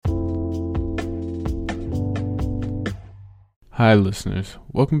Hi, listeners.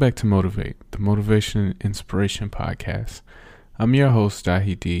 Welcome back to Motivate, the Motivation and Inspiration Podcast. I'm your host,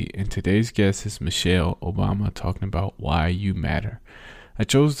 Dahi D, and today's guest is Michelle Obama talking about why you matter. I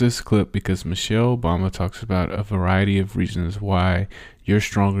chose this clip because Michelle Obama talks about a variety of reasons why you're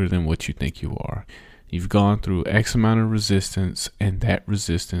stronger than what you think you are. You've gone through X amount of resistance, and that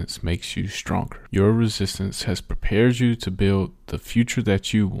resistance makes you stronger. Your resistance has prepared you to build the future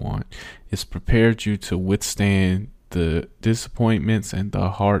that you want. It's prepared you to withstand the disappointments and the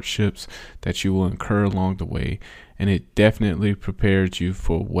hardships that you will incur along the way, and it definitely prepared you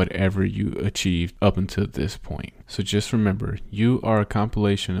for whatever you achieved up until this point. So just remember, you are a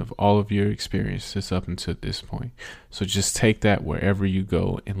compilation of all of your experiences up until this point. So just take that wherever you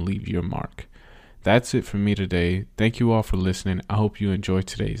go and leave your mark. That's it for me today. Thank you all for listening. I hope you enjoyed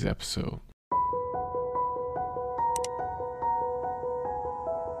today's episode.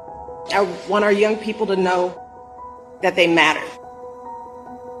 I want our young people to know that they matter,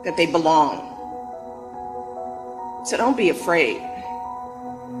 that they belong. So don't be afraid.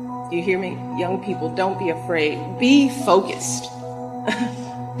 You hear me? Young people, don't be afraid. Be focused.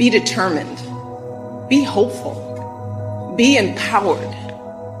 Be determined. Be hopeful. Be empowered.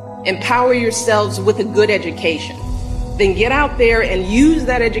 Empower yourselves with a good education. Then get out there and use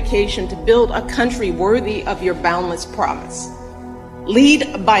that education to build a country worthy of your boundless promise.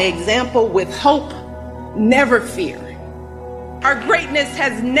 Lead by example with hope, never fear. Our greatness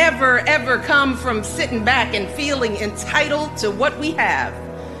has never, ever come from sitting back and feeling entitled to what we have.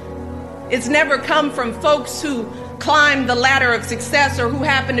 It's never come from folks who climb the ladder of success or who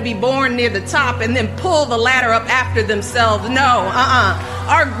happen to be born near the top and then pull the ladder up after themselves. No,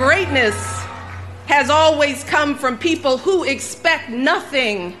 Our greatness has always come from people who expect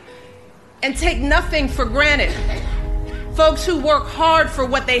nothing and take nothing for granted. Folks who work hard for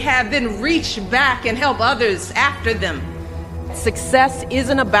what they have, then reach back and help others after them. Success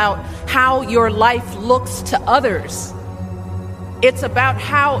isn't about how your life looks to others. It's about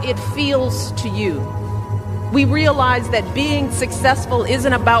how it feels to you. We realize that being successful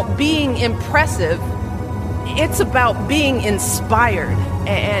isn't about being impressive. It's about being inspired.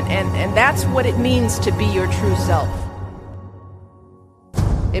 And that's what it means to be your true self.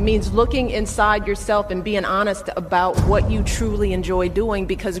 It means looking inside yourself and being honest about what you truly enjoy doing,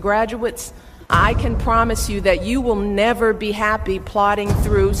 because graduates, I can promise you that you will never be happy plodding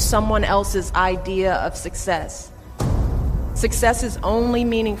through someone else's idea of success. Success is only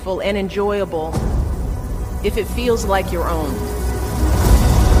meaningful and enjoyable if it feels like your own.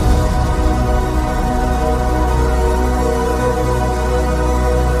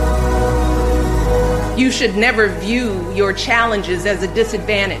 You should never view your challenges as a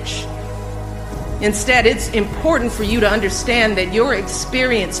disadvantage. Instead, it's important for you to understand that your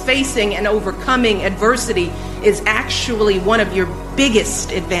experience facing and overcoming adversity is actually one of your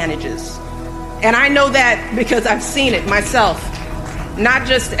biggest advantages. And I know that because I've seen it myself, not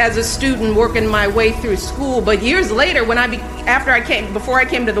just as a student working my way through school, but years later before I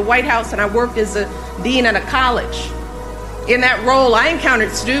came to the White House and I worked as a dean at a college. In that role, I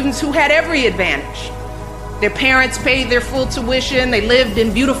encountered students who had every advantage. Their parents paid their full tuition. They lived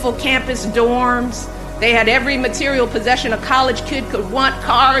in beautiful campus dorms. They had every material possession a college kid could want: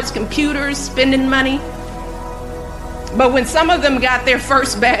 cars, computers, spending money. But when some of them got their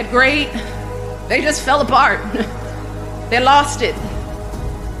first bad grade, they just fell apart. They lost it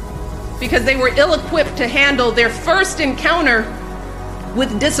because they were ill-equipped to handle their first encounter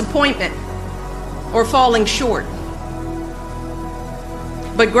with disappointment or falling short.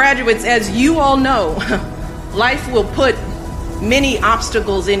 But graduates, as you all know, life will put many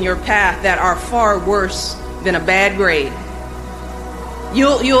obstacles in your path that are far worse than a bad grade.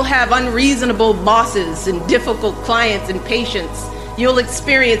 You'll have unreasonable bosses and difficult clients and patients. You'll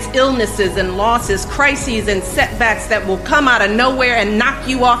experience illnesses and losses, crises and setbacks that will come out of nowhere and knock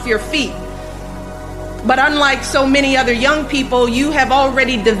you off your feet. But unlike so many other young people, you have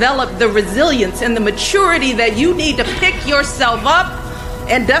already developed the resilience and the maturity that you need to pick yourself up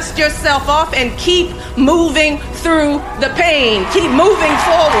and dust yourself off and keep moving through the pain. Keep moving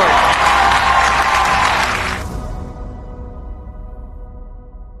forward.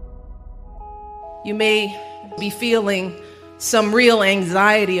 You may be feeling some real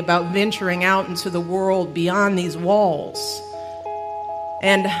anxiety about venturing out into the world beyond these walls.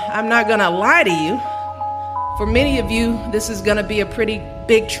 And I'm not going to lie to you. For many of you, this is going to be a pretty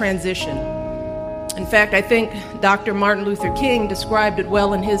big transition. In fact, I think Dr. Martin Luther King described it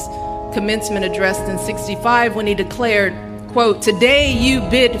well in his commencement address in '65 when he declared, quote, "Today you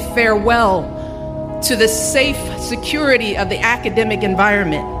bid farewell to the safe security of the academic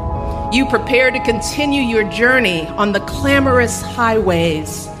environment. you prepare to continue your journey on the clamorous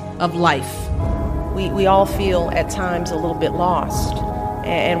highways of life. We all feel at times a little bit lost,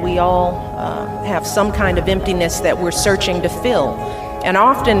 and we all have some kind of emptiness that we're searching to fill. And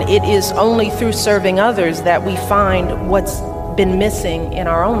often it is only through serving others that we find what's been missing in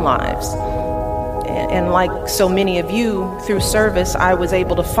our own lives. And like so many of you, through service, I was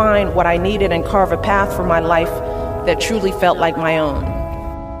able to find what I needed and carve a path for my life that truly felt like my own.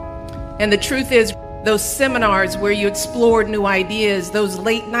 And the truth is, those seminars where you explored new ideas, those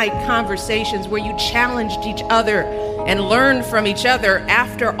late night conversations where you challenged each other and learned from each other,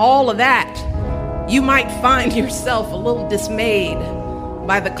 after all of that, you might find yourself a little dismayed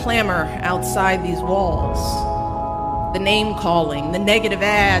by the clamor outside these walls. The name calling, the negative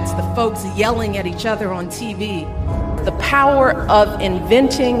ads, the folks yelling at each other on TV. The power of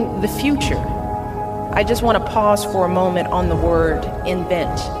inventing the future. I just want to pause for a moment on the word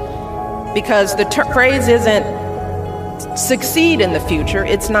invent, because the phrase isn't succeed in the future,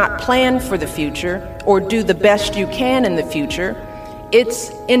 it's not plan for the future or do the best you can in the future, it's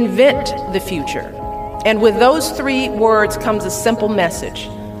invent the future. And with those three words comes a simple message,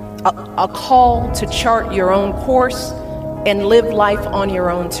 a call to chart your own course and live life on your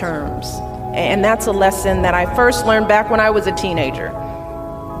own terms. And that's a lesson that I first learned back when I was a teenager.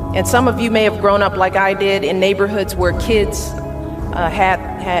 And some of you may have grown up like I did in neighborhoods where kids had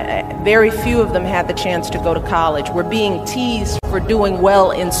very few of them had the chance to go to college, where being teased for doing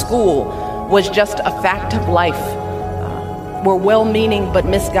well in school was just a fact of life, where well-meaning but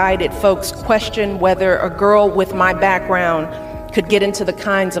misguided folks questioned whether a girl with my background could get into the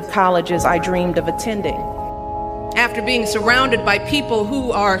kinds of colleges I dreamed of attending. After being surrounded by people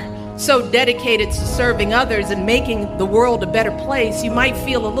who are so dedicated to serving others and making the world a better place, you might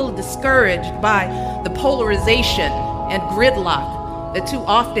feel a little discouraged by the polarization and gridlock that too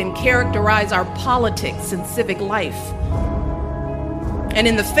often characterize our politics and civic life. And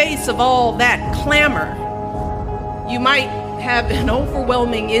in the face of all that clamor, you might have an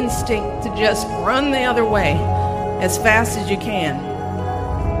overwhelming instinct to just run the other way as fast as you can.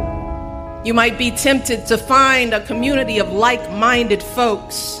 You might be tempted to find a community of like-minded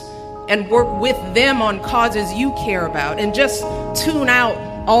folks and work with them on causes you care about and just tune out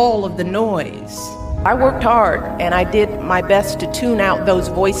all of the noise. I worked hard and I did my best to tune out those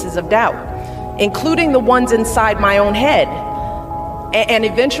voices of doubt, including the ones inside my own head. And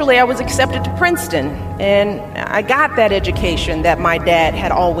eventually I was accepted to Princeton, and I got that education that my dad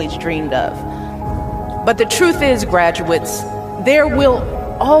had always dreamed of. But the truth is, graduates, there will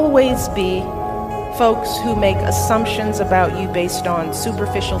always be folks who make assumptions about you based on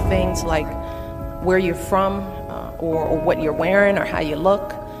superficial things like where you're from or what you're wearing or how you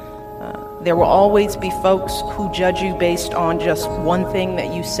look. There will always be folks who judge you based on just one thing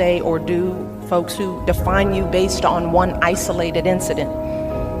that you say or do, folks who define you based on one isolated incident.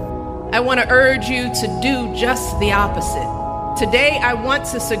 I want to urge you to do just the opposite. Today, I want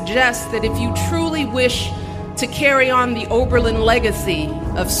to suggest that if you truly wish to carry on the Oberlin legacy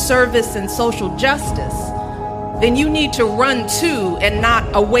of service and social justice, then you need to run to and not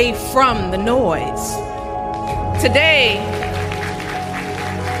away from the noise. Today,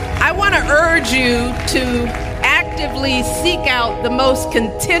 I want to urge you to actively seek out the most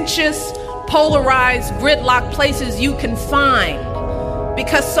contentious, polarized, gridlock places you can find.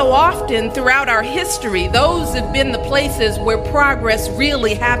 Because so often throughout our history, those have been the places where progress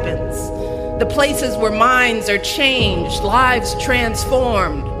really happens. The places where minds are changed, lives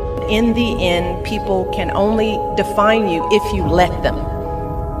transformed. In the end, people can only define you if you let them.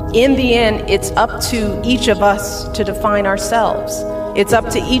 In the end, it's up to each of us to define ourselves. It's up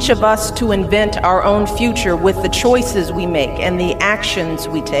to each of us to invent our own future with the choices we make and the actions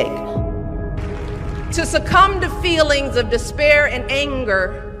we take. To succumb to feelings of despair and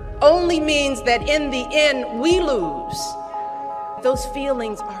anger only means that in the end, we lose. Those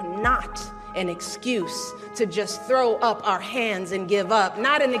feelings are not an excuse to just throw up our hands and give up.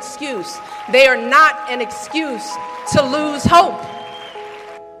 Not an excuse. They are not an excuse to lose hope.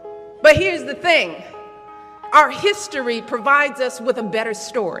 But here's the thing. Our history provides us with a better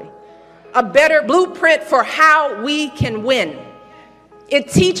story, a better blueprint for how we can win. It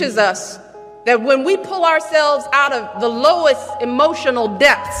teaches us that when we pull ourselves out of the lowest emotional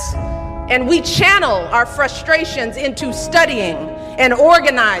depths and we channel our frustrations into studying and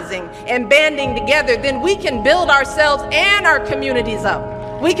organizing and banding together, then we can build ourselves and our communities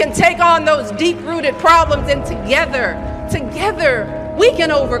up. We can take on those deep-rooted problems, and together, we can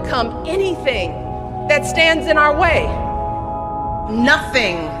overcome anything that stands in our way.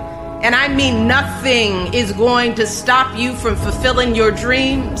 Nothing, and I mean nothing, is going to stop you from fulfilling your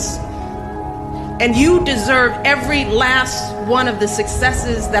dreams. And you deserve every last one of the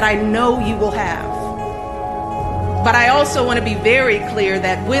successes that I know you will have. But I also want to be very clear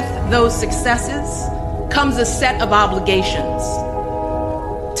that with those successes comes a set of obligations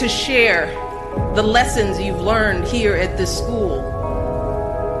to share the lessons you've learned here at this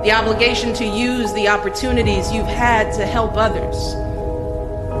school, the obligation to use the opportunities you've had to help others.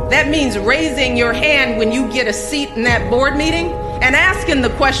 That means raising your hand when you get a seat in that board meeting and asking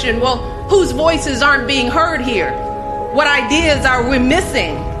the question, well, whose voices aren't being heard here? What ideas are we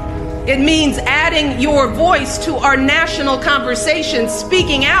missing? It means adding your voice to our national conversation,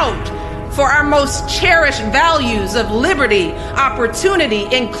 speaking out for our most cherished values of liberty, opportunity,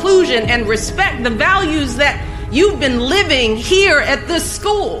 inclusion, and respect, the values that you've been living here at this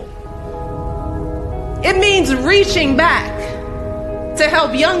school. It means reaching back to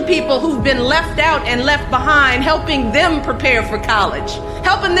help young people who've been left out and left behind, helping them prepare for college,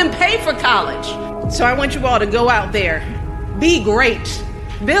 helping them pay for college. So I want you all to go out there, be great,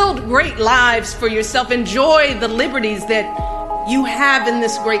 build great lives for yourself, enjoy the liberties that you have in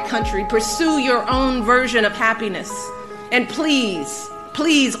this great country, pursue your own version of happiness, and please,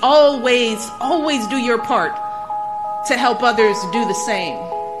 please always do your part to help others do the same.